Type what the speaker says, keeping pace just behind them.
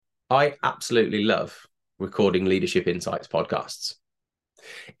I absolutely love recording Leadership Insights podcasts.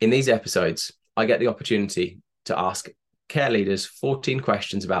 In these episodes, I get the opportunity to ask care leaders 14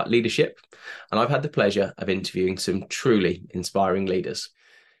 questions about leadership, and I've had the pleasure of interviewing some truly inspiring leaders.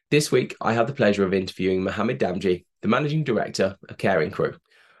 This week, I had the pleasure of interviewing Mohammed Damji, the Managing Director of Caring Crew.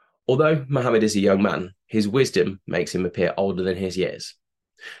 Although Mohammed is a young man, his wisdom makes him appear older than his years.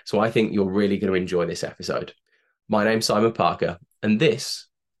 So I think you're really going to enjoy this episode. My name's Simon Parker, and this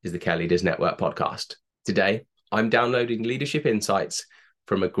is the Care Leaders Network podcast. Today, I'm downloading leadership insights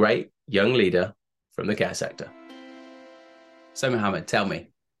from a great young leader from the care sector. So, Mohammed, tell me,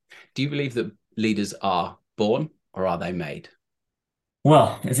 do you believe that leaders are born or are they made?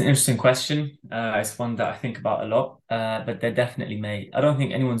 Well, it's an interesting question. It's one that I think about a lot, but they're definitely made. I don't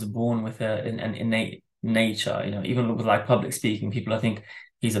think anyone's born with an innate nature. Even with like public speaking, people I think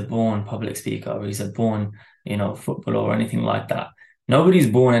he's a born public speaker or he's a born, footballer or anything like that. Nobody's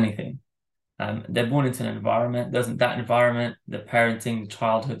born anything. They're born into an environment. Doesn't that environment, the parenting, the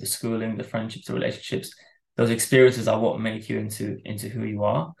childhood, the schooling, the friendships, the relationships, those experiences are what make you into who you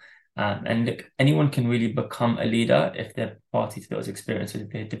are. And look, anyone can really become a leader if they're party to those experiences, if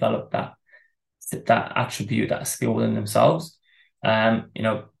they develop that attribute, that skill within themselves. Um, you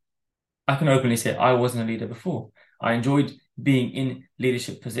know, I can openly say I wasn't a leader before. I enjoyed being in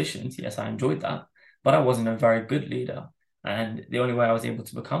leadership positions. Yes, I enjoyed that, but I wasn't a very good leader. And the only way I was able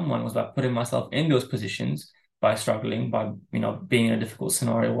to become one was by putting myself in those positions, by struggling, by being in a difficult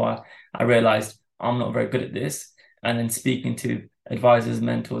scenario where I realized I'm not very good at this, and then speaking to advisors,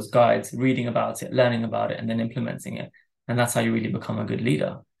 mentors, guides, reading about it, learning about it, and then implementing it. And that's how you really become a good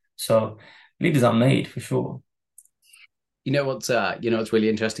leader. So leaders are made for sure. What's really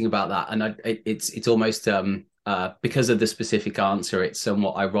interesting about that, and it's almost because of the specific answer, it's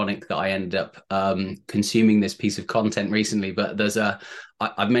somewhat ironic that I ended up consuming this piece of content recently. But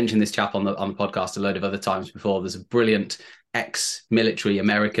I've mentioned this chap on the podcast a load of other times before. There's a brilliant ex-military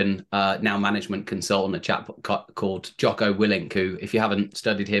American now management consultant, a chap called Jocko Willink, who, if you haven't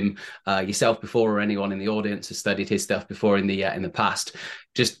studied him yourself before, or anyone in the audience has studied his stuff before in the past,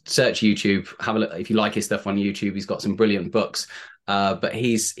 just search YouTube, have a look. If you like his stuff on YouTube, he's got some brilliant books. But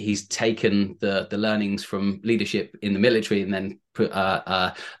he's taken the learnings from leadership in the military and then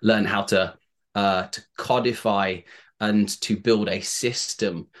learn how to codify and to build a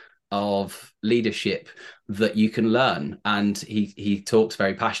system of leadership that you can learn. And he talks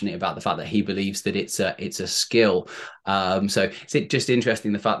very passionately about the fact that he believes that it's a skill. So it's just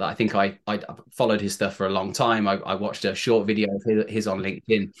interesting the fact that I think I followed his stuff for a long time. I watched a short video of his on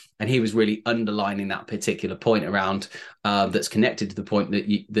LinkedIn, and he was really underlining that particular point around that's connected to the point that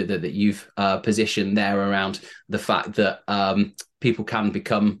you've positioned there around the fact that people can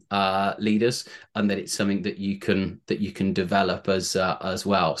become leaders, and that it's something that you can develop as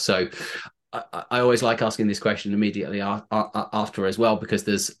well. So I always like asking this question immediately after as well, because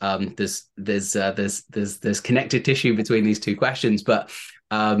there's connected tissue between these two questions. But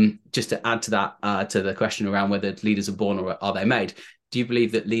just to add to that, to the question around whether leaders are born or are they made, do you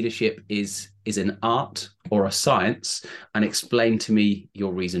believe that leadership is an art or a science? And explain to me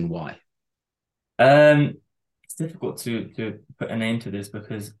your reason why. Um, it's difficult to put a name to this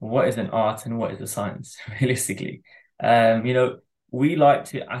because what is an art and what is a science, realistically? We like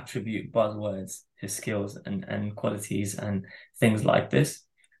to attribute buzzwords to skills and qualities and things like this.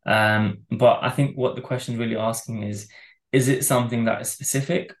 But I think what the question is really asking is it something that is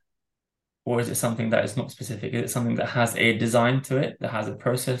specific or is it something that is not specific? Is it something that has a design to it, that has a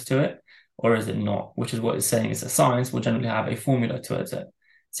process to it, or is it not? Which is what it's saying is a science will generally have a formula towards it.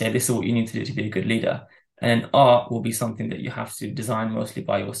 Say this is what you need to do to be a good leader. And art will be something that you have to design mostly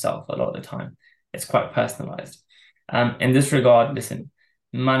by yourself a lot of the time. It's quite personalized. In this regard, listen,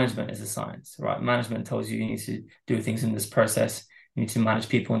 management is a science, right? Management tells you need to do things in this process. You need to manage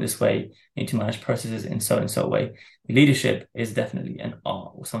people in this way. You need to manage processes in so and so way. Leadership is definitely an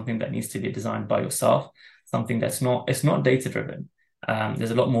art or something that needs to be designed by yourself, something it's not data driven.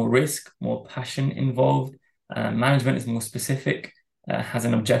 There's a lot more risk, more passion involved. Management is more specific, has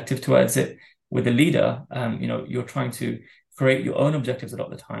an objective towards it. With a leader, you're trying to create your own objectives a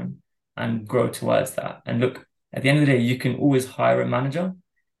lot of the time and grow towards that. And look, at the end of the day, you can always hire a manager,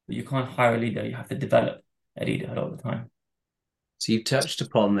 but you can't hire a leader. You have to develop a leader a lot of the time. So you touched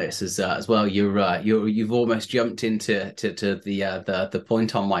upon this as well. You've almost jumped into to the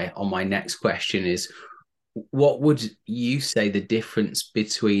point on my next question is, what would you say the difference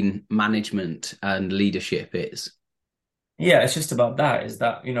between management and leadership is? Yeah, it's just about that, is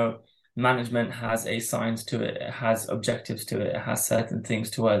that, management has a science to it. It has objectives to it. It has certain things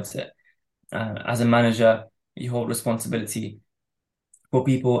towards it. As a manager, you hold responsibility for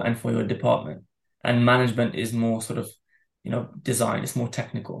people and for your department. And management is more sort of, design, it's more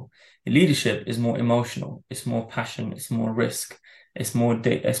technical. Leadership is more emotional, it's more passion, it's more risk, it's more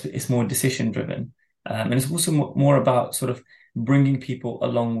decision driven. And it's also more about sort of bringing people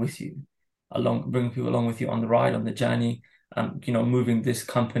along with you, bringing people along with you on the ride, on the journey, moving this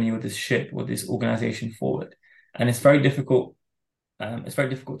company or this ship or this organization forward. And it's very difficult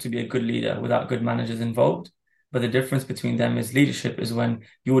to be a good leader without good managers involved. But the difference between them is leadership is when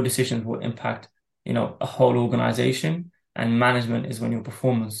your decisions will impact, a whole organization, and management is when your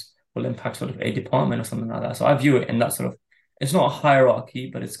performance will impact sort of a department or something like that. So I view it in that sort of, it's not a hierarchy,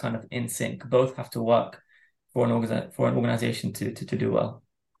 but it's kind of in sync. Both have to work for an organization to do well.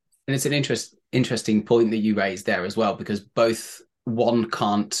 And it's an interesting point that you raised there as well, because both one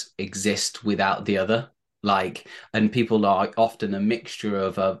can't exist without the other. Like, and people are often a mixture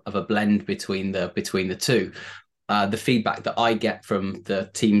of a blend between the two. The feedback that I get from the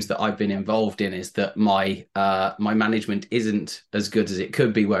teams that I've been involved in is that my management isn't as good as it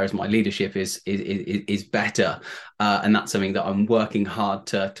could be, whereas my leadership is better, and that's something that I'm working hard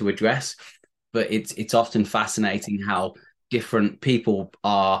to address. But it's often fascinating how different people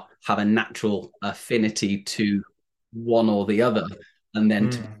have a natural affinity to one or the other, and then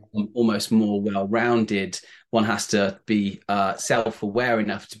to Mm. become almost more well-rounded, one has to be self-aware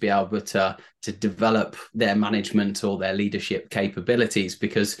enough to be able to develop their management or their leadership capabilities,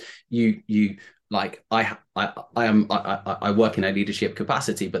 because you like I work in a leadership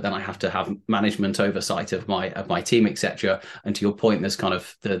capacity, but then I have to have management oversight of my team, etc. And to your point, there's kind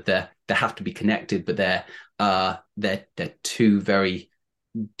of they have to be connected, but they're two very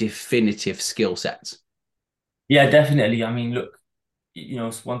definitive skill sets. Yeah, definitely. I mean, look,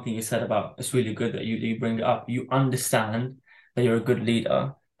 it's one thing you said about it's really good that you bring it up. You understand that you're a good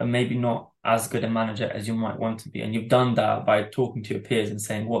leader, but maybe not as good a manager as you might want to be. And you've done that by talking to your peers and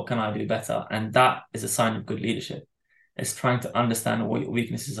saying, what can I do better? And that is a sign of good leadership. It's trying to understand what your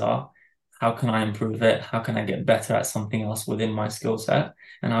weaknesses are. How can I improve it? How can I get better at something else within my skill set?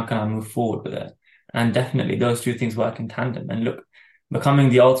 And how can I move forward with it? And definitely those two things work in tandem. And look, becoming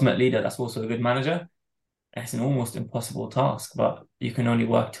the ultimate leader, that's also a good manager. It's an almost impossible task, but you can only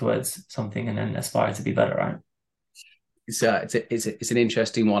work towards something and then aspire to be better, right? It's an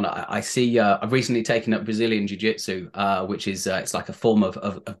interesting one. I see. I've recently taken up Brazilian Jiu-Jitsu, which is it's like a form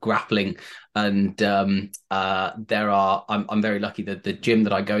of grappling, and I'm very lucky that the gym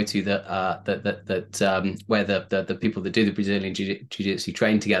that I go to where the people that do the Brazilian Jiu-Jitsu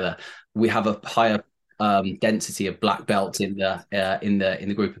train together, we have a higher density of black belts in the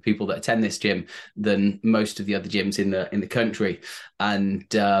group of people that attend this gym than most of the other gyms in the country,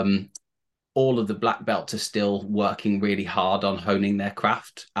 and all of the black belts are still working really hard on honing their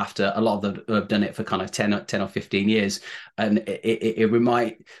craft after a lot of them have done it for kind of 10 or 15 years. And when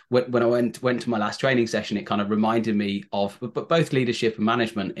I went to my last training session, it kind of reminded me of both leadership and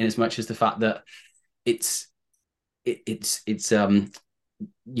management, in as much as the fact that it's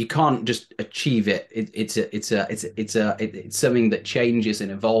you can't just achieve it. It's something that changes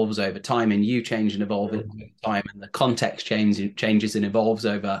and evolves over time, and you change and evolve over time, and the context changes and evolves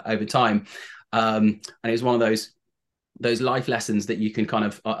over time. And it's one of those life lessons that you can kind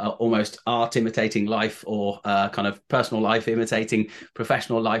of almost art imitating life, or kind of personal life imitating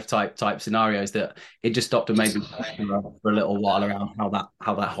professional life type scenarios, that it just stopped and made me for a little while around how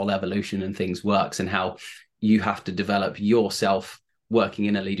that whole evolution and things works, and how you have to develop yourself working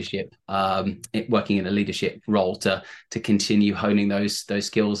in a leadership role to continue honing those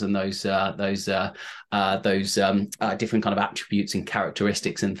skills and those different kind of attributes and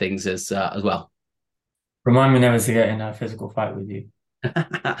characteristics and things as well. Remind me never to get in a physical fight with you.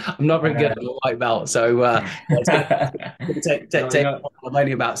 I'm not very good at the white belt, so No, I'm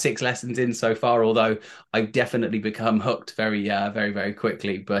only about 6 lessons in so far, although I've definitely become hooked very, very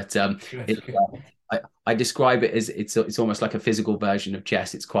quickly. But good, it, good. I describe it as it's almost like a physical version of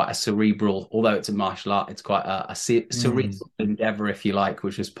chess. It's quite a cerebral, although it's a martial art, it's quite a cerebral Mm. endeavor, if you like,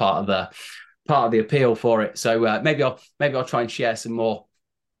 which was part of the appeal for it. So maybe I'll try and share some more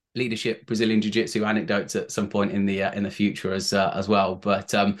leadership Brazilian Jiu-Jitsu anecdotes at some point in the future as well.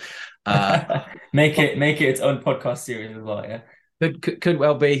 But Make it its own podcast series as well, yeah. could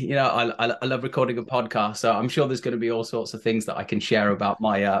well be. I love recording a podcast, so I'm sure there's going to be all sorts of things that I can share about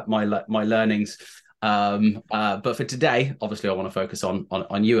my learnings. But for today, obviously, I want to focus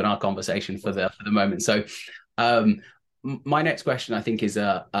on you and our conversation for the moment. So, um, my next question, I think, is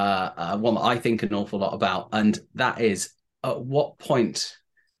one that I think an awful lot about, and that is, at what point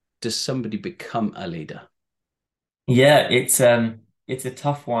does somebody become a leader? Yeah, it's a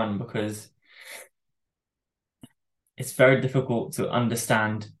tough one because it's very difficult to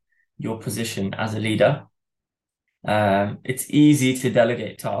understand your position as a leader. It's easy to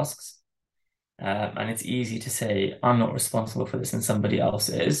delegate tasks, and it's easy to say, I'm not responsible for this and somebody else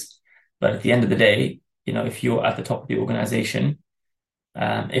is. But at the end of the day, if you're at the top of the organization,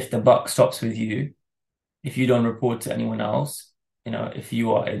 if the buck stops with you, if you don't report to anyone else, if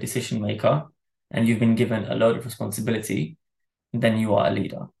you are a decision maker and you've been given a load of responsibility, then you are a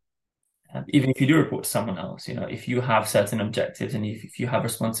leader. Even if you do report to someone else, if you have certain objectives and if you have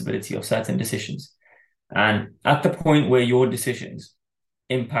responsibility of certain decisions, and at the point where your decisions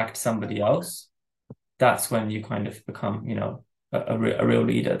impact somebody else, that's when you kind of become, a real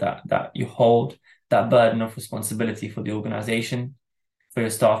leader, that you hold that burden of responsibility for the organization, for your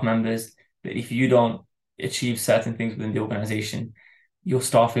staff members, that if you don't achieve certain things within the organization, your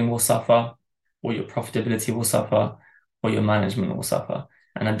staffing will suffer, or your profitability will suffer, or your management will suffer.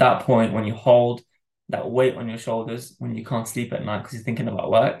 And at that point, when you hold that weight on your shoulders, when you can't sleep at night because you're thinking about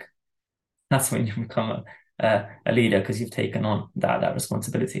work, that's when you become a leader because you've taken on that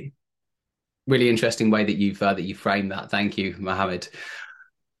responsibility. Really interesting way that you framed that. Thank you, Mohammed.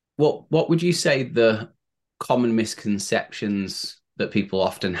 What would you say the common misconceptions that people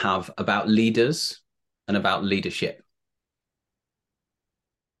often have about leaders and about leadership?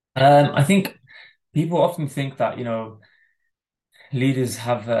 I think people often think that, leaders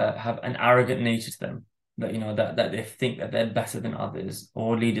have an arrogant nature to them, that that they think that they're better than others,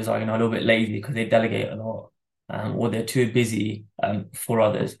 or leaders are, a little bit lazy because they delegate a lot, or they're too busy for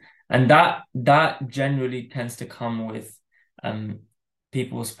others. And that generally tends to come with um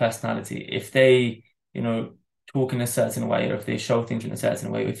people's personality. If they, talk in a certain way, or if they show things in a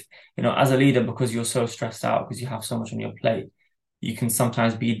certain way, with, as a leader, because you're so stressed out, because you have so much on your plate, you can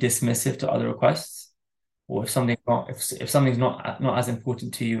sometimes be dismissive to other requests, or if something's not as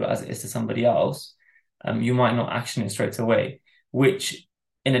important to you as it is to somebody else, you might not action it straight away, which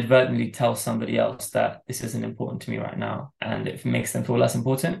inadvertently tells somebody else that this isn't important to me right now, and it makes them feel less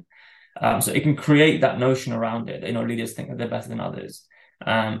important. So it can create that notion around it. Leaders think that they're better than others,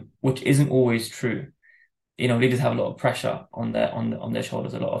 which isn't always true. Leaders have a lot of pressure on their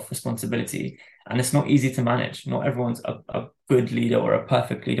shoulders, a lot of responsibility, and it's not easy to manage. Not everyone's a good leader or a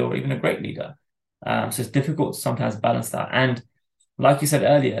perfect leader or even a great leader. So it's difficult to sometimes balance that. And like you said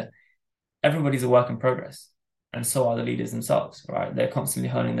earlier, everybody's a work in progress, and so are the leaders themselves, right? They're constantly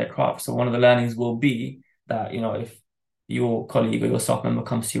honing their craft. So one of the learnings will be that, if your colleague or your staff member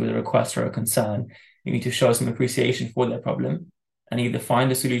comes to you with a request or a concern, you need to show some appreciation for their problem and either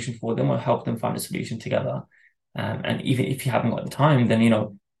find a solution for them or help them find a solution together. And even if you haven't got the time,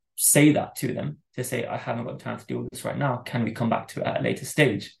 then, say that to them, to say, I haven't got the time to deal with this right now. Can we come back to it at a later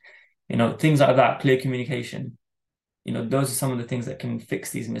stage? Things like that, clear communication. Those are some of the things that can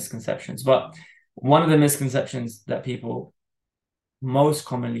fix these misconceptions. But one of the misconceptions that people most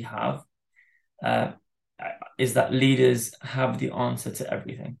commonly have uh, is that leaders have the answer to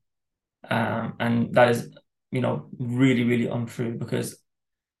everything. And that is, really, really untrue, because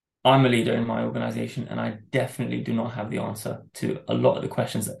I'm a leader in my organization and I definitely do not have the answer to a lot of the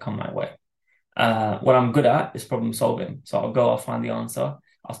questions that come my way. What I'm good at is problem solving. So I'll find the answer.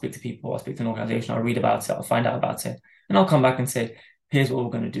 I'll speak to people, I'll speak to an organization, I'll read about it, I'll find out about it, and I'll come back and say, here's what we're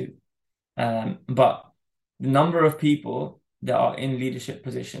going to do. But the number of people that are in leadership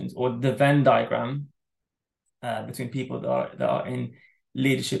positions, or the Venn diagram between people that are in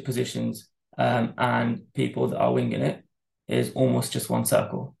leadership positions and people that are winging it, is almost just one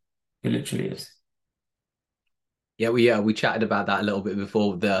circle. It literally is. Yeah, we chatted about that a little bit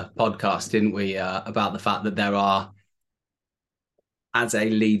before the podcast, didn't we? About the fact that there are, as a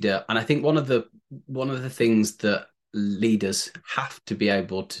leader, and I think one of the things that leaders have to be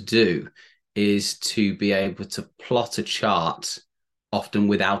able to do is to be able to plot a chart, often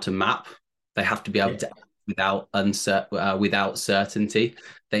without a map. They have to be able Yeah. to act without certainty.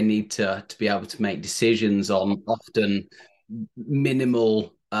 They need to be able to make decisions on often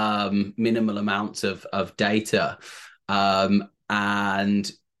minimal amounts of data,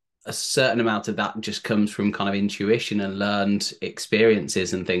 and a certain amount of that just comes from kind of intuition and learned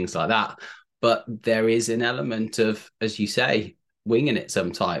experiences and things like that. But there is an element of, as you say, winging it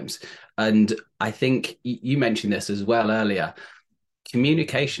sometimes. And I think you mentioned this as well earlier.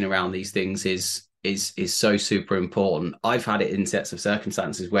 Communication around these things is so super important. I've had it in sets of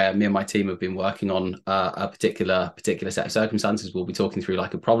circumstances where me and my team have been working on a particular set of circumstances. We'll be talking through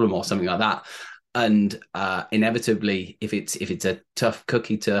like a problem or something like that, and inevitably, if it's a tough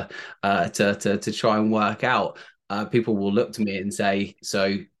cookie to try and work out, people will look to me and say,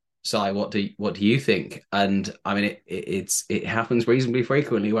 "So, Si, what do you think?" And I mean, it happens reasonably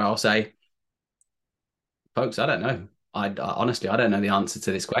frequently where I'll say, folks, I don't know. Honestly, I don't know the answer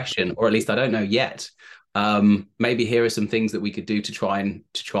to this question, or at least I don't know yet. Maybe here are some things that we could do to try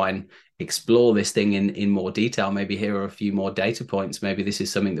and explore this thing in more detail. Maybe here are a few more data points. Maybe this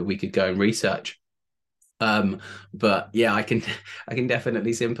is something that we could go and research. Um, but yeah, I can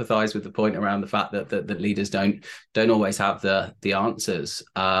definitely sympathize with the point around the fact that leaders don't always have the answers.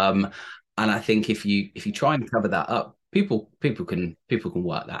 And I think if you try and cover that up, people can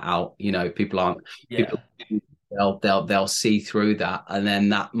work that out. You know, people aren't people Yeah. they'll see through that, and then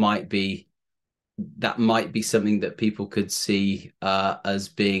that might be something that people could see as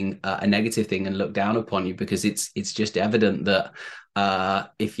being a negative thing and look down upon you, because it's just evident that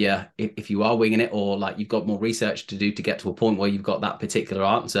if you are winging it, or like you've got more research to do to get to a point where you've got that particular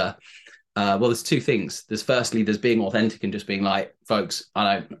answer. Well, there's two things. There's firstly, there's being authentic and just being like, folks,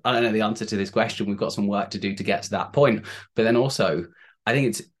 I don't know the answer to this question. We've got some work to do to get to that point. But then also, I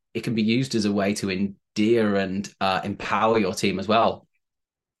think it can be used as a way to endear and empower your team as well.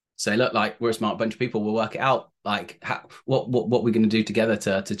 Say, look, like we're a smart bunch of people. We'll work it out. Like, what we're going to do together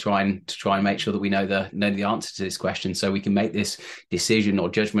to try and make sure that we know the answer to this question, so we can make this decision or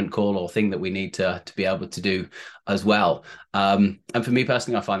judgment call or thing that we need to be able to do as well. And for me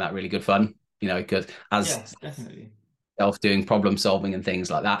personally, I find that really good fun. You know, because as Yes, definitely. self doing problem solving and things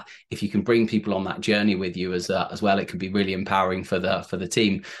like that, if you can bring people on that journey with you as well, it can be really empowering for the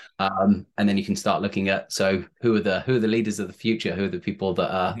team. And then you can start looking at, so who are the leaders of the future, who are the people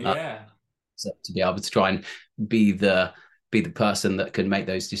that are Yeah. to be able to try and be the be the person that can make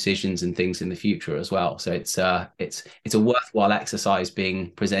those decisions and things in the future as well. So it's a worthwhile exercise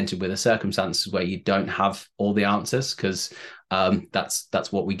being presented with a circumstances where you don't have all the answers, because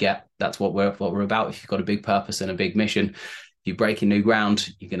that's what we get. That's what we're about. If you've got a big purpose and a big mission, if you're breaking new ground,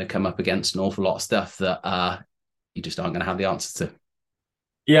 you're going to come up against an awful lot of stuff that you just aren't going to have the answers to.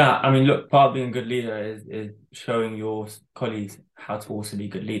 Yeah, I mean, look, part of being a good leader is showing your colleagues how to also be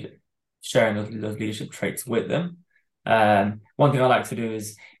good leaders, sharing those leadership traits with them. One thing I like to do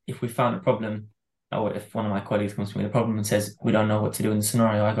is, if we found a problem, or if one of my colleagues comes to me with a problem and says, we don't know what to do in the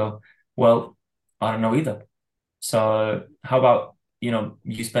scenario, I go, well, I don't know either. So how about,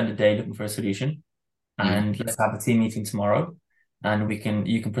 you spend a day looking for a solution, Mm, and let's have a team meeting tomorrow, and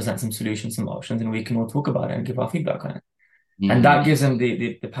you can present some solutions, some options, and we can all talk about it and give our feedback on it. And mm, that gives them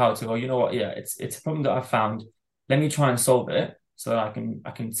the power to go, you know what, yeah, it's a problem that I found. Let me try and solve it so that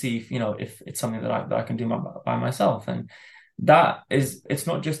I can see if, if it's something that I can do by myself. And that is, it's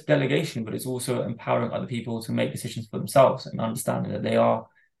not just delegation, but it's also empowering other people to make decisions for themselves and understanding that they are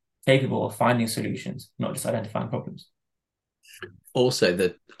capable of finding solutions, not just identifying problems. Also,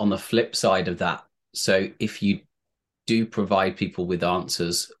 the on the flip side of that, so if you do provide people with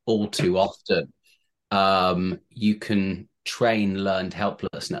answers all too often, you can train learned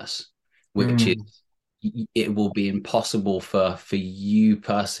helplessness, which is, Mm, it will be impossible for you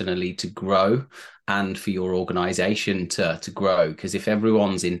personally to grow and for your organization to grow, because if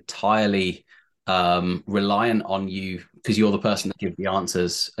everyone's entirely reliant on you, because you're the person that gives the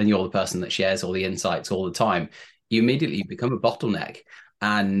answers and you're the person that shares all the insights all the time, you immediately become a bottleneck.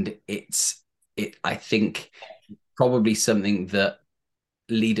 And it I think probably something that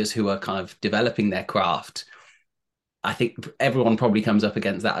leaders who are kind of developing their craft, I think everyone probably comes up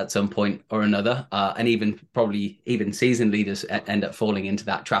against that at some point or another, and even seasoned leaders end up falling into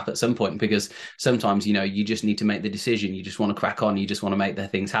that trap at some point, because sometimes you just need to make the decision. You just want to crack on. You just want to make the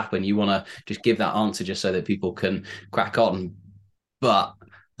things happen. You want to just give that answer just so that people can crack on. But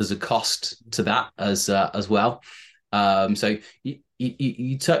there's a cost to that as well. So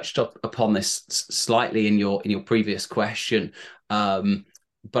you touched upon this slightly in your previous question,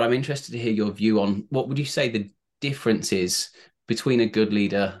 but I'm interested to hear your view on, what would you say the difference is between a good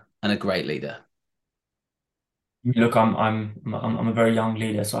leader and a great leader? Look, I'm a very young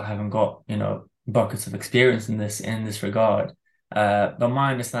leader, so I haven't got, buckets of experience in this regard. But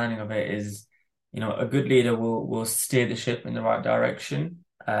my understanding of it is, a good leader will steer the ship in the right direction.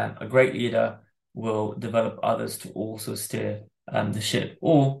 A great leader will develop others to also steer the ship,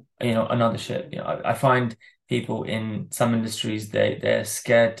 or another ship. I find people in some industries, they're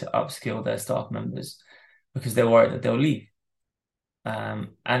scared to upskill their staff members because they're worried that they'll leave. And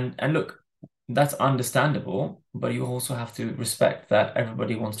look, that's understandable, but you also have to respect that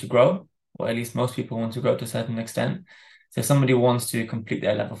everybody wants to grow, or at least most people want to grow to a certain extent. So if somebody wants to complete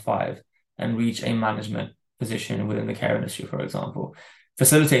their level 5 and reach a management position within the care industry, for example,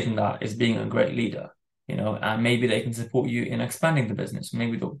 facilitating that is being a great leader, and maybe they can support you in expanding the business.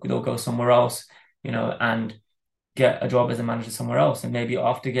 Maybe they'll go somewhere else, and get a job as a manager somewhere else. And maybe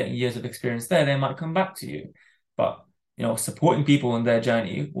after getting years of experience there, they might come back to you. But supporting people on their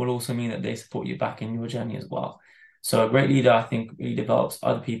journey will also mean that they support you back in your journey as well. So a great leader, I think, really develops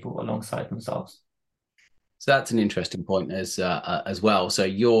other people alongside themselves. So that's an interesting point as well. So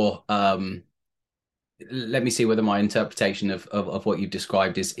you're let me see whether my interpretation of what you've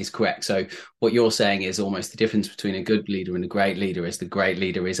described is correct. So what you're saying is almost the difference between a good leader and a great leader is the great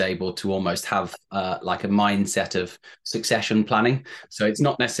leader is able to almost have like a mindset of succession planning. So it's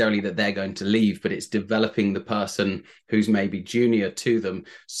not necessarily that they're going to leave, but it's developing the person who's maybe junior to them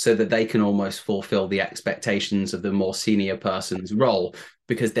so that they can almost fulfill the expectations of the more senior person's role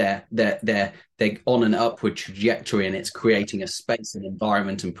because they're on an upward trajectory and it's creating a space and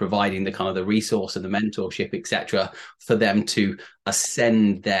environment and providing the kind of the resource and the mentorship, etc., for them to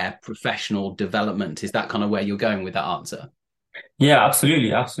ascend their professional development. Is that kind of where you're going with that answer? Yeah,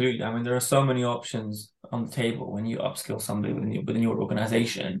 absolutely, absolutely. I mean, there are so many options on the table when you upskill somebody within your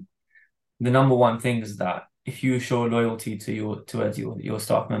organization. The number one thing is that if you show loyalty towards your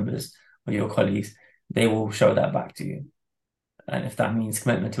staff members or your colleagues, they will show that back to you. And if that means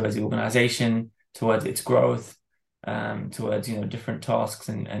commitment towards the organization, towards its growth, towards different tasks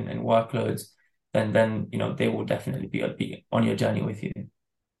and workloads, then they will definitely be on your journey with you.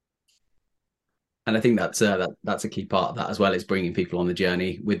 And I think that's a key part of that as well is bringing people on the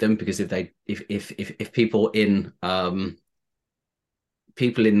journey with them because if people in kind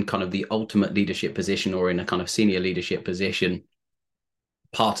of the ultimate leadership position or in a kind of senior leadership position,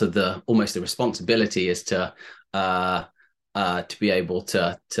 part of the almost the responsibility is to be able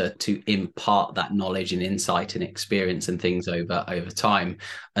to impart that knowledge and insight and experience and things over time.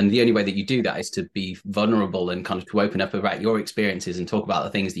 And the only way that you do that is to be vulnerable and kind of to open up about your experiences and talk about the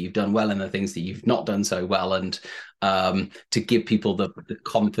things that you've done well and the things that you've not done so well, and to give people the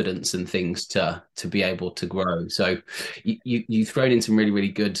confidence and things to be able to grow. So you've thrown in some really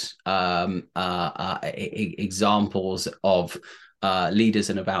good examples of leaders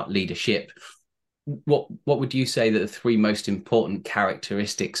and about leadership. What would you say that the three most important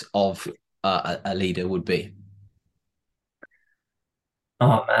characteristics of a leader would be?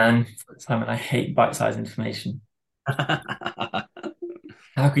 Oh man, Simon, I hate bite-sized information. How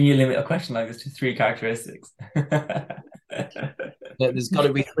can you limit a question like this to three characteristics? There's got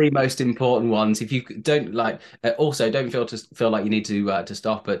to be three most important ones. If you don't like, also don't feel like you need to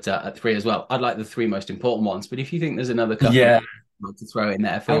stop at three as well. I'd like the three most important ones, but if you think there's another couple Yeah, to throw in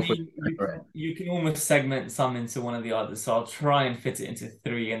there, I feel free. mean, you can almost segment some into one of the others. So I'll try and fit it into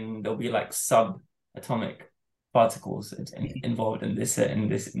three, and there'll be like subatomic particles involved in this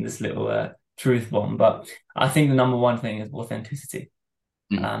little truth bomb. But I think the number one thing is authenticity.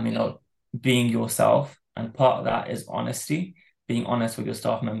 Mm. Being yourself, and part of that is honesty. Being honest with your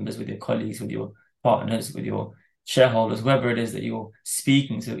staff members, with your colleagues, with your partners, with your shareholders, whoever it is that you're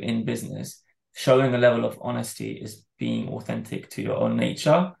speaking to in business. Showing a level of honesty is being authentic to your own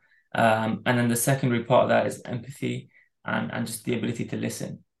nature. And then the secondary part of that is empathy and just the ability to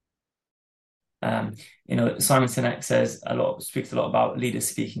listen. Simon Sinek speaks a lot about leaders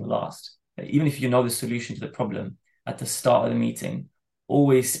speaking last. Even if you know the solution to the problem at the start of the meeting,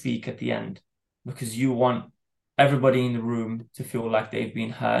 always speak at the end because you want everybody in the room to feel like they've been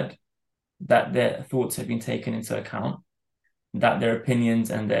heard, that their thoughts have been taken into account, that their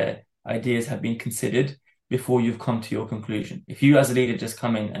opinions and their ideas have been considered before you've come to your conclusion. If you as a leader just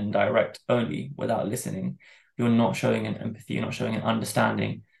come in and direct only without listening, you're not showing an empathy, you're not showing an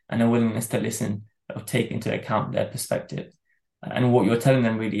understanding and a willingness to listen or take into account their perspective. And what you're telling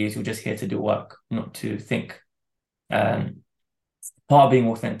them really is you're just here to do work, not to think. Part of being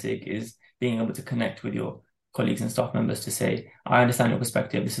authentic is being able to connect with your colleagues and staff members to say, I understand your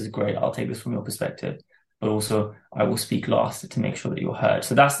perspective. This is great. I'll take this from your perspective. But also, I will speak last to make sure that you're heard.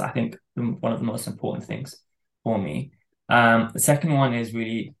 So that's, I think, one of the most important things for me. The second one is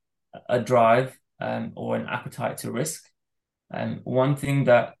really a drive or an appetite to risk. One thing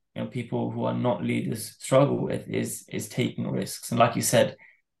that people who are not leaders struggle with is taking risks. And like you said,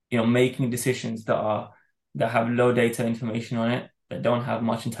 making decisions that have low data information on it, that don't have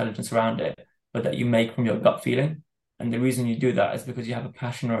much intelligence around it, but that you make from your gut feeling. And the reason you do that is because you have a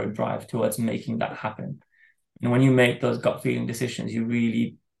passion or a drive towards making that happen. And when you make those gut feeling decisions, you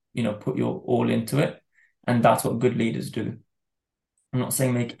really, put your all into it. And that's what good leaders do. I'm not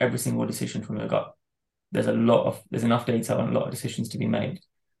saying make every single decision from your gut. There's enough data and a lot of decisions to be made.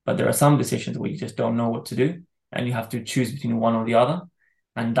 But there are some decisions where you just don't know what to do and you have to choose between one or the other.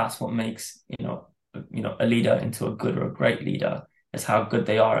 And that's what makes, a leader into a good or a great leader, is how good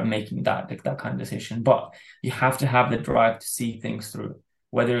they are at making that kind of decision. But you have to have the drive to see things through,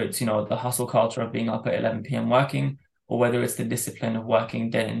 whether it's, the hustle culture of being up at 11 p.m. working, or whether it's the discipline of working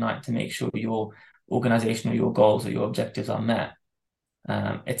day and night to make sure you're organization or your goals or your objectives are met.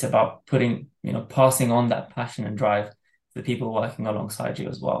 It's about passing on that passion and drive to the people working alongside you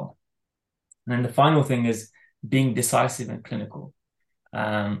as well. And then the final thing is being decisive and clinical.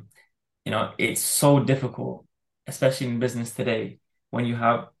 Um, it's so difficult, especially in business today, when you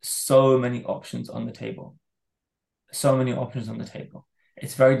have so many options on the table. So many options on the table.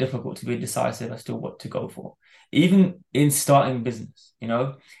 It's very difficult to be decisive as to what to go for. Even in starting business,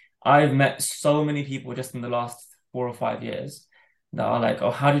 I've met so many people just in the last 4 or 5 years that are like,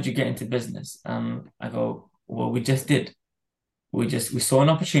 "Oh, how did you get into business?" I go, "Well, we just did. We saw an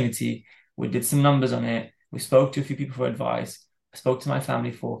opportunity. We did some numbers on it. We spoke to a few people for advice. I spoke to my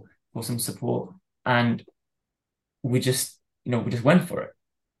family for some support, and we just went for it.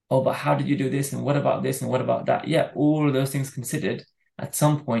 Oh, but how did you do this? And what about this? And what about that? Yeah, all of those things considered, at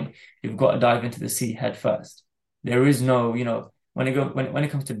some point, you've got to dive into the sea head first. There is no, when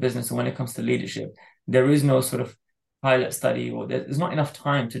it comes to business or when it comes to leadership, there is no sort of pilot study, or there's not enough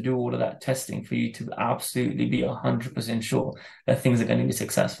time to do all of that testing for you to absolutely be 100% sure that things are going to be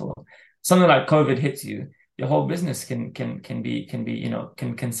successful. Something like COVID hits you, your whole business can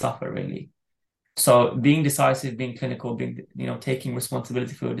suffer really. So being decisive, being clinical, taking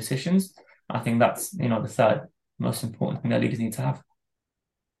responsibility for your decisions, I think that's, the third most important thing that leaders need to have.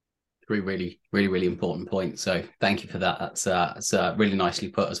 Three really, really, really important points. So thank you for that. That's really nicely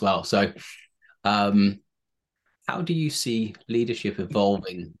put as well. So, how do you see leadership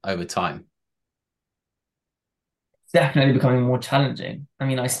evolving over time? Definitely becoming more challenging. I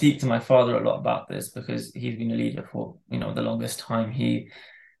mean, I speak to my father a lot about this because he's been a leader for, the longest time. He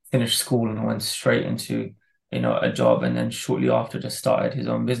finished school and went straight into, a job, and then shortly after just started his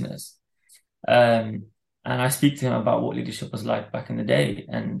own business. Um, and I speak to him about what leadership was like back in the day,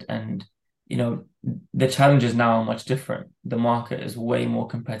 and the challenges now are much different. The market is way more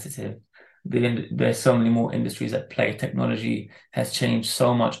competitive. There's so many more industries at play. Technology has changed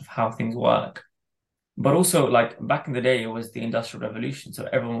so much of how things work. But also, like back in the day, it was the Industrial Revolution, so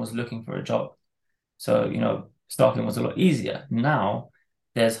everyone was looking for a job. So, staffing was a lot easier. Now,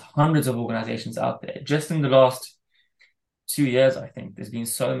 there's hundreds of organizations out there. Just in the last 2 years, I think there's been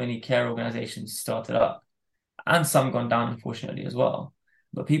so many care organizations started up, and some gone down, unfortunately, as well.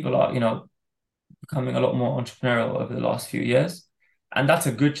 But people are, becoming a lot more entrepreneurial over the last few years, and that's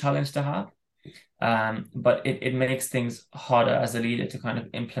a good challenge to have. But it makes things harder as a leader to kind of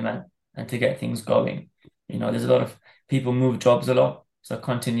implement and to get things going. There's a lot of people move jobs a lot, so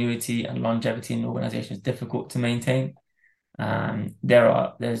continuity and longevity in an organization is difficult to maintain.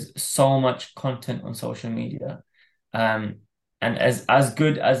 There's so much content on social media. And as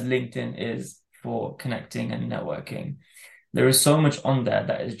good as LinkedIn is for connecting and networking, there is so much on there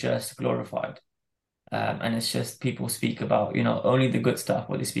that is just glorified. And it's just people speak about, only the good stuff,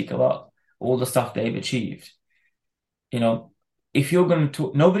 or they speak about all the stuff they've achieved. You know, if you're going to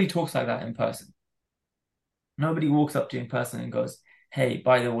talk, nobody talks like that in person. Nobody walks up to you in person and goes, "Hey,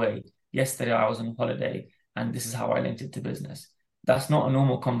 by the way, yesterday I was on holiday and this is how I linked it to business." That's not a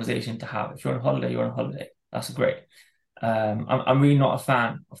normal conversation to have. If you're on holiday, you're on holiday. That's great. I'm really not a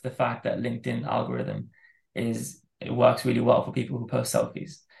fan of the fact that LinkedIn algorithm it works really well for people who post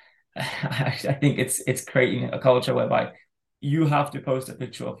selfies. I think it's creating a culture whereby you have to post a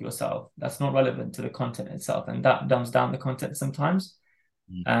picture of yourself. That's not relevant to the content itself, and that dumbs down the content sometimes.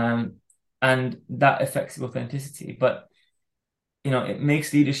 Mm. Um, and that affects authenticity. But it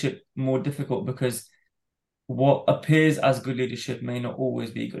makes leadership more difficult because what appears as good leadership may not always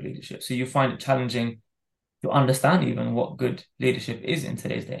be good leadership. So you find it challenging to understand even what good leadership is in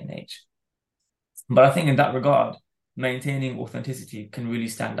today's day and age. But I think in that regard, maintaining authenticity can really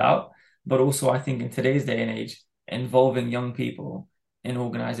stand out. But also, I think in today's day and age, involving young people in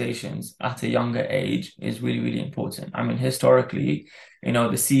organizations at a younger age is really, really important. I mean, historically, the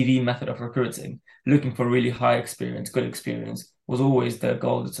CV method of recruiting, looking for really high experience, good experience, was always the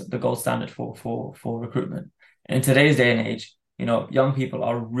gold standard for recruitment. In today's day and age, young people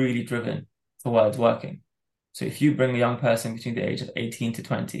are really driven towards working. So if you bring a young person between the age of 18 to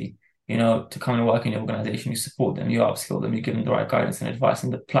 20, to come and work in your organization, you support them, you upskill them, you give them the right guidance and advice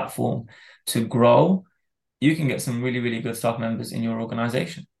and the platform to grow, you can get some really, really good staff members in your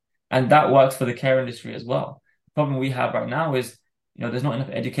organization. And that works for the care industry as well. The problem we have right now is, there's not enough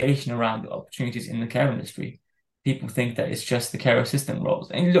education around the opportunities in the care industry. People think that it's just the care assistant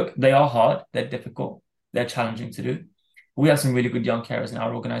roles. And look, they are hard, they're difficult, they're challenging to do. We have some really good young carers in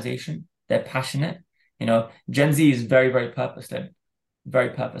our organization. They're passionate. Gen Z is very, very purpose-led, very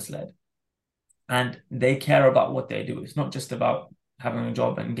purpose-led. And they care about what they do. It's not just about having a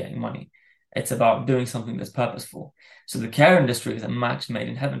job and getting money. It's about doing something that's purposeful. So the care industry is a match made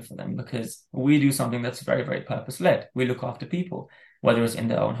in heaven for them because we do something that's very, very purpose-led. We look after people, whether it's in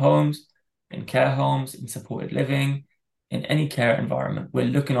their own homes, in care homes, in supported living, in any care environment. We're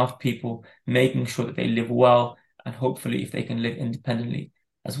looking after people, making sure that they live well, and hopefully if they can live independently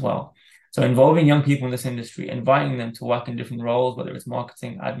as well. So involving young people in this industry, inviting them to work in different roles, whether it's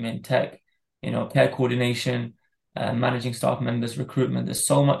marketing, admin, tech, care coordination, managing staff members, recruitment. There's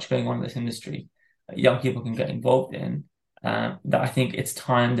so much going on in this industry that young people can get involved in, that I think it's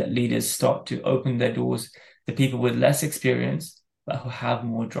time that leaders start to open their doors to people with less experience, but who have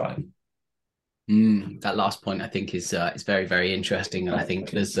more drive. That last point I think is very, very interesting, and I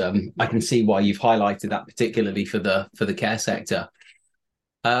think there's I can see why you've highlighted that particularly for the care sector.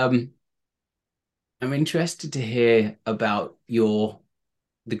 Um, I'm interested to hear about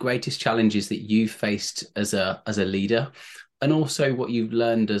the greatest challenges that you've faced as a leader, and also what you've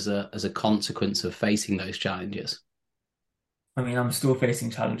learned as a consequence of facing those challenges. I mean, I'm still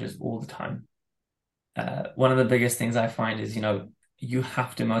facing challenges all the time. One of the biggest things I find is, you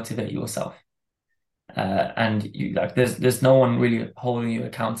have to motivate yourself. And there's no one really holding you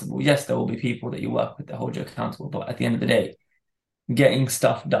accountable. Yes, there will be people that you work with that hold you accountable, but at the end of the day, getting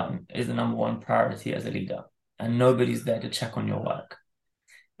stuff done is the number one priority as a leader, and nobody's there to check on your work.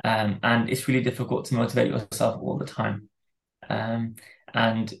 And it's really difficult to motivate yourself all the time.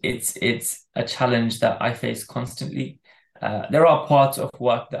 And it's a challenge that I face constantly. There are parts of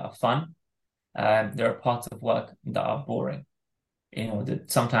work that are fun. There are parts of work that are boring.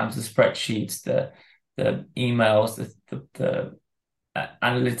 Sometimes the spreadsheets, the emails, the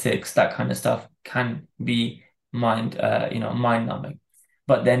analytics, that kind of stuff can be mind numbing,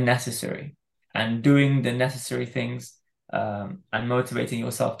 but they're necessary. And doing the necessary things, and motivating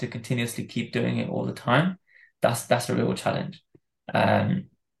yourself to continuously keep doing it all the time, that's a real challenge. Um,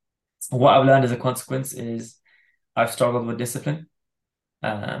 what I've learned as a consequence is I've struggled with discipline,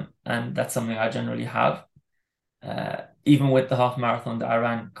 and that's something I generally have. Even with the half marathon that I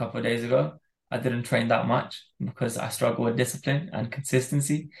ran a couple of days ago, I didn't train that much because I struggle with discipline and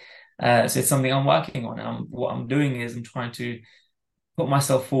consistency. So it's something I'm working on. And what I'm doing is I'm trying to put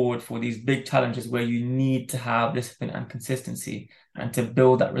myself forward for these big challenges where you need to have discipline and consistency and to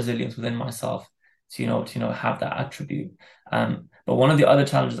build that resilience within myself to have that attribute. But one of the other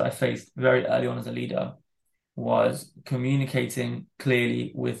challenges I faced very early on as a leader was communicating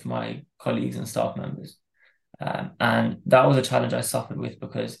clearly with my colleagues and staff members. And that was a challenge I suffered with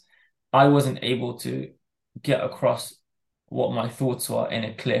because I wasn't able to get across what my thoughts were in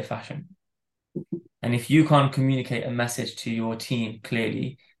a clear fashion. And if you can't communicate a message to your team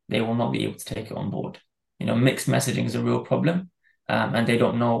clearly, they will not be able to take it on board. Mixed messaging is a real problem, and they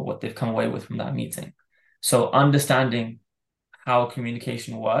don't know what they've come away with from that meeting. So understanding how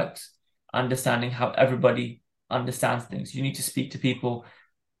communication works, understanding how everybody understands things. You need to speak to people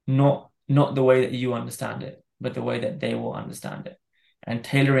not the way that you understand it, but the way that they will understand it. And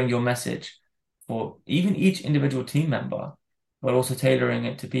tailoring your message for even each individual team member, but also tailoring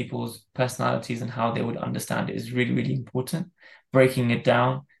it to people's personalities and how they would understand it is really, really important. Breaking it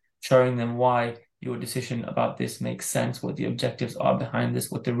down, showing them why your decision about this makes sense, what the objectives are behind this,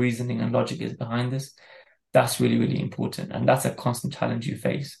 what the reasoning and logic is behind this. That's really, really important. And that's a constant challenge you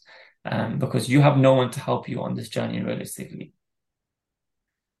face, because you have no one to help you on this journey realistically.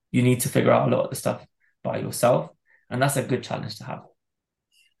 You need to figure out a lot of the stuff by yourself. And that's a good challenge to have.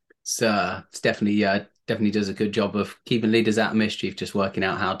 It's definitely does a good job of keeping leaders out of mischief, just working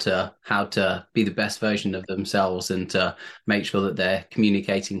out how to be the best version of themselves and to make sure that they're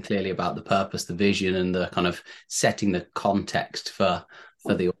communicating clearly about the purpose, the vision, and the kind of setting the context for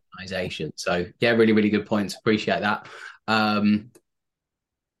the organization. So yeah, really, really good points. Appreciate that.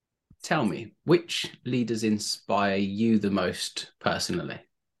 Tell me, which leaders inspire you the most personally?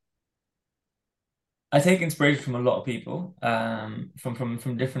 I take inspiration from a lot of people,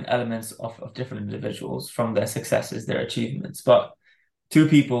 from different elements of different individuals, from their successes, their achievements. But two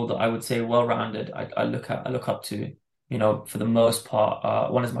people that I would say well-rounded, I look up to, for the most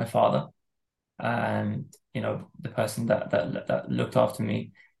part. One is my father, and the person that looked after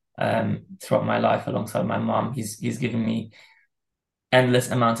me throughout my life alongside my mom. He's given me endless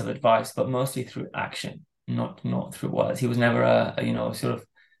amounts of advice, but mostly through action, not through words. He was never sort of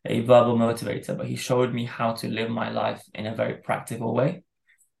a verbal motivator, but he showed me how to live my life in a very practical way.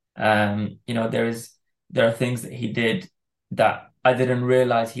 There are things that he did that I didn't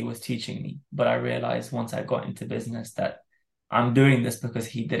realize he was teaching me, but I realized once I got into business that I'm doing this because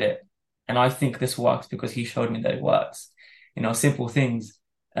he did it. And I think this works because he showed me that it works. Simple things,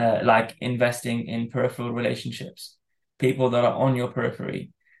 like investing in peripheral relationships, people that are on your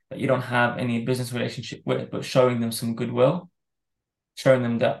periphery, that you don't have any business relationship with, but showing them some goodwill, showing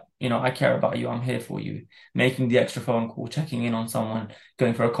them that, I care about you, I'm here for you, making the extra phone call, checking in on someone,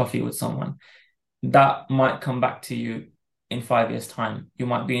 going for a coffee with someone, that might come back to you in 5 years' time. You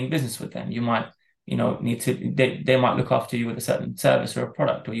might be in business with them. You might, need to, they might look after you with a certain service or a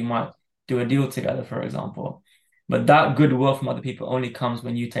product, or you might do a deal together, for example. But that goodwill from other people only comes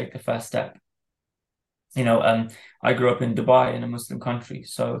when you take the first step. I grew up in Dubai in a Muslim country.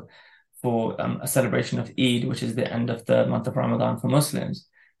 So for a celebration of Eid, which is the end of the month of Ramadan for Muslims,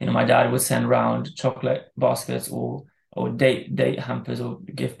 my dad would send round chocolate baskets or date hampers or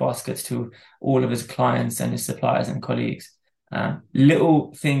gift baskets to all of his clients and his suppliers and colleagues.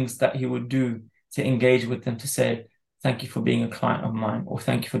 Little things that he would do to engage with them to say, thank you for being a client of mine, or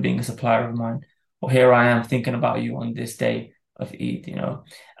thank you for being a supplier of mine, or here I am thinking about you on this day of Eid.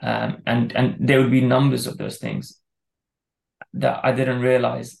 And there would be numbers of those things that I didn't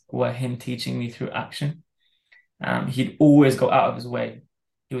realize were him teaching me through action. He'd always go out of his way.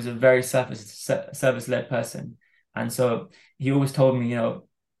 He was a very service-led person. And so he always told me,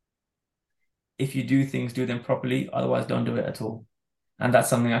 if you do things, do them properly. Otherwise, don't do it at all. And that's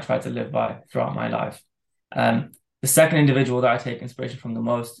something I try to live by throughout my life. The second individual that I take inspiration from the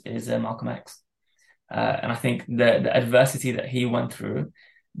most is Malcolm X. And I think the adversity that he went through,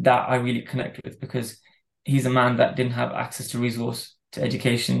 that I really connect with, because he's a man that didn't have access to resource, to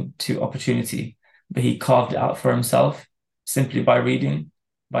education, to opportunity, but he carved it out for himself simply by reading,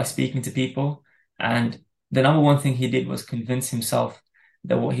 by speaking to people. And the number one thing he did was convince himself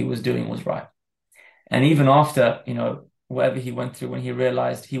that what he was doing was right. And even after, whatever he went through, when he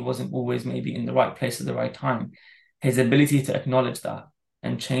realized he wasn't always maybe in the right place at the right time, his ability to acknowledge that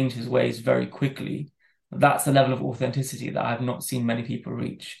and change his ways very quickly, that's a level of authenticity that I have not seen many people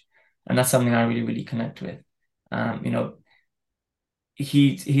reach. And that's something I really, really connect with.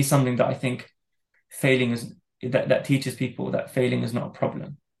 He's something that I think failing is that teaches people that failing is not a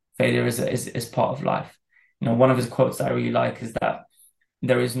problem. Failure is part of life. One of his quotes that I really like is that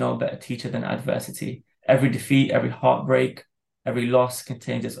there is no better teacher than adversity. Every defeat, every heartbreak, every loss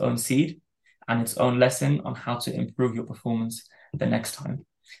contains its own seed and its own lesson on how to improve your performance the next time.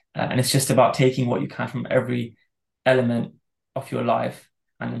 And it's just about taking what you can from every element of your life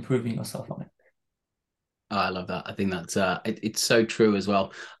and improving yourself on it. Oh, I love that. I think that's it's so true as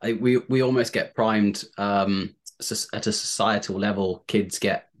well. We almost get primed at a societal level. Kids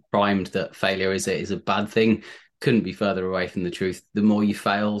get primed that failure is a bad thing. Couldn't be further away from the truth. The more you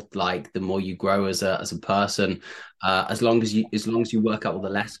fail, like the more you grow as a person. As long as you work out what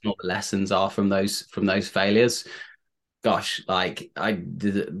the lessons are from those failures, gosh, like I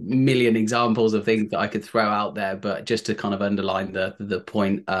did a million examples of things that I could throw out there, but just to kind of underline the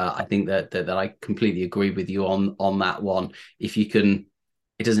point, I think that I completely agree with you on that one. If you can,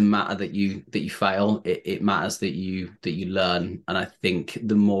 it doesn't matter that you fail. It matters that you learn. And I think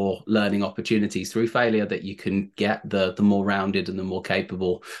the more learning opportunities through failure that you can get, the more rounded and the more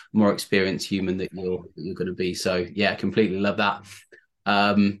capable, more experienced human that you're going to be. So yeah, I completely love that.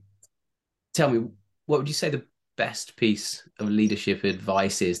 Um, Tell me, what would you say the best piece of leadership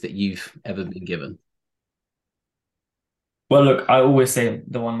advice is that you've ever been given? Well, look, I always say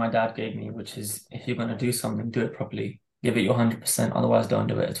the one my dad gave me, which is if you're going to do something, do it properly. Give it your 100%, otherwise don't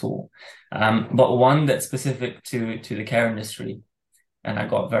do it at all. But one that's specific to the care industry, and I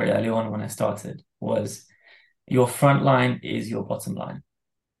got very early on when I started, was your front line is your bottom line.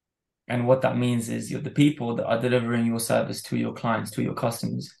 And what that means is you're the people that are delivering your service to your clients, to your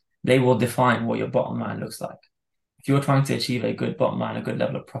customers. They will define what your bottom line looks like. If you're trying to achieve a good bottom line, a good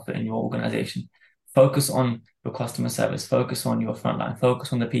level of profit in your organization, focus on your customer service, focus on your front line,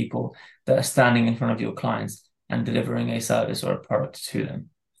 focus on the people that are standing in front of your clients and delivering a service or a product to them.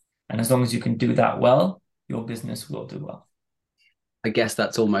 And as long as you can do that well, your business will do well. I guess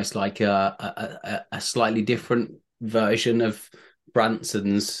that's almost like a slightly different version of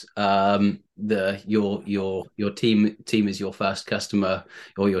Branson's the your team is your first customer,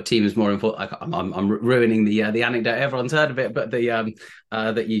 or your team is more important. I'm ruining the anecdote. Everyone's heard of it, but the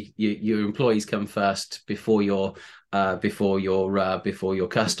that your employees come first before your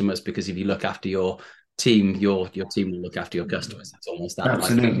customers, because if you look after your team, your team will look after your customers. It's almost that like.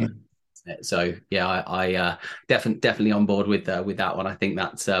 Absolutely. So yeah, I definitely on board with that one. I think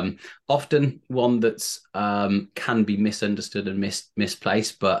that's often one that's can be misunderstood and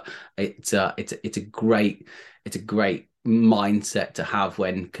misplaced, but it's a great mindset to have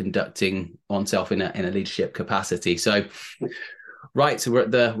when conducting oneself in a leadership capacity. So right, so we're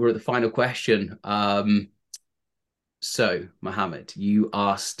at the final question. So, Mohammed, you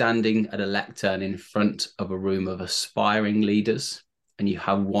are standing at a lectern in front of a room of aspiring leaders, and you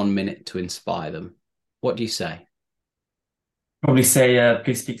have 1 minute to inspire them, what do you say? Probably say,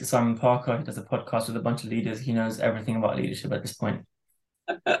 please speak to Simon Parker. He does a podcast with a bunch of leaders. He knows everything about leadership at this point.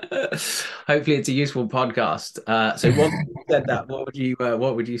 Hopefully, it's a useful podcast. So, once you said that,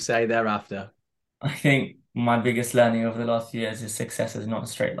 what would you say thereafter? I think my biggest learning over the last few years is success is not a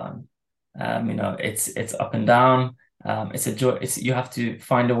straight line. It's up and down. It's a joy. It's you have to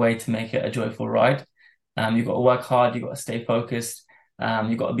find a way to make it a joyful ride. You've got to work hard. You've got to stay focused.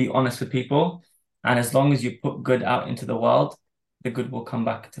 You've got to be honest with people. And as long as you put good out into the world, the good will come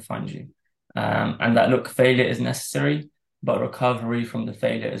back to find you. And that look, failure is necessary, but recovery from the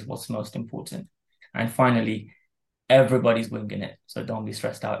failure is what's most important. And finally, everybody's winging it. So don't be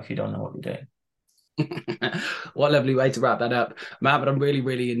stressed out if you don't know what you're doing. What a lovely way to wrap that up, Mohammed. I'm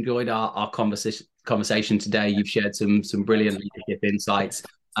really enjoyed our conversation today. You've shared some brilliant leadership insights.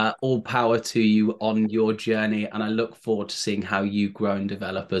 All power to you on your journey, and I look forward to seeing how you grow and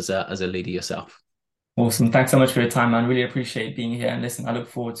develop as a leader yourself. Awesome. Thanks so much for your time, man. Really appreciate being here. And listen, I look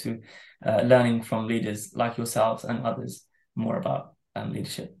forward to learning from leaders like yourselves and others more about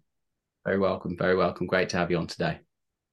leadership. Very welcome. Very welcome. Great to have you on today.